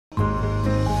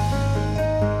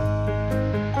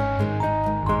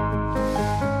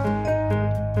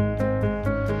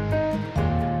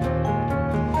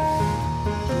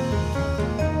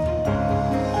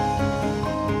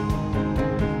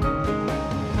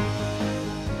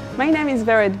My name is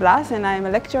Blass and I am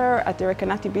a lecturer at the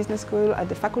Ecology Business School at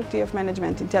the Faculty of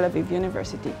Management in Tel Aviv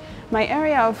University. My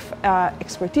area of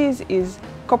expertise is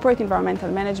corporate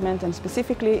environmental management and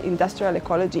specifically industrial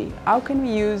ecology. How can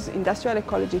we use industrial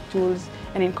ecology tools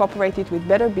and incorporate it with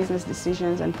better business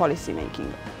decisions and policy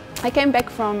making? I came back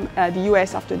from the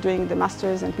US after doing the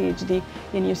master's and PhD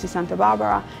in UC Santa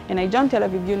Barbara, and I joined Tel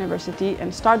Aviv University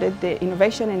and started the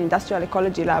Innovation and Industrial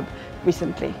Ecology Lab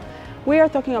recently. We are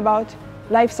talking about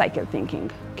life cycle thinking.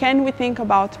 Can we think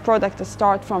about products that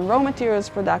start from raw materials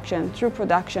production,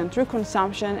 through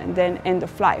consumption, and then end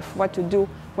of life? What to do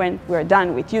when we're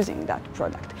done with using that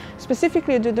product.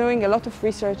 Specifically, they're doing a lot of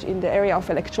research in the area of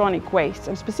electronic waste,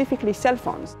 and specifically cell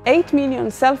phones. 8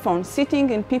 million cell phones sitting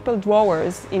in people's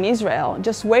drawers in Israel,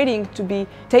 just waiting to be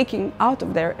taken out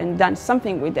of there and done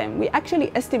something with them. We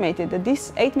actually estimated that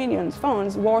these 8 million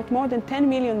phones worth more than $10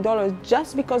 million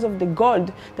just because of the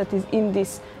gold that is in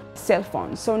this cell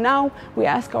phone. So now we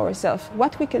ask ourselves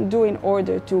what we can do in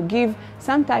order to give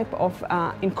some type of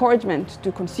encouragement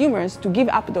to consumers to give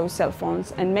up those cell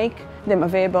phones and make them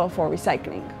available for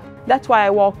recycling. That's why I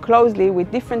work closely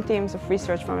with different teams of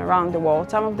research from around the world.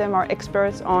 Some of them are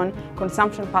experts on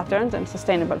consumption patterns and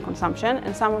sustainable consumption,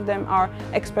 and some of them are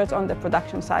experts on the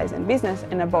production size and business.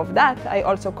 And above that, I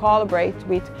also collaborate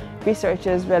with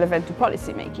researchers relevant to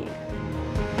policy making.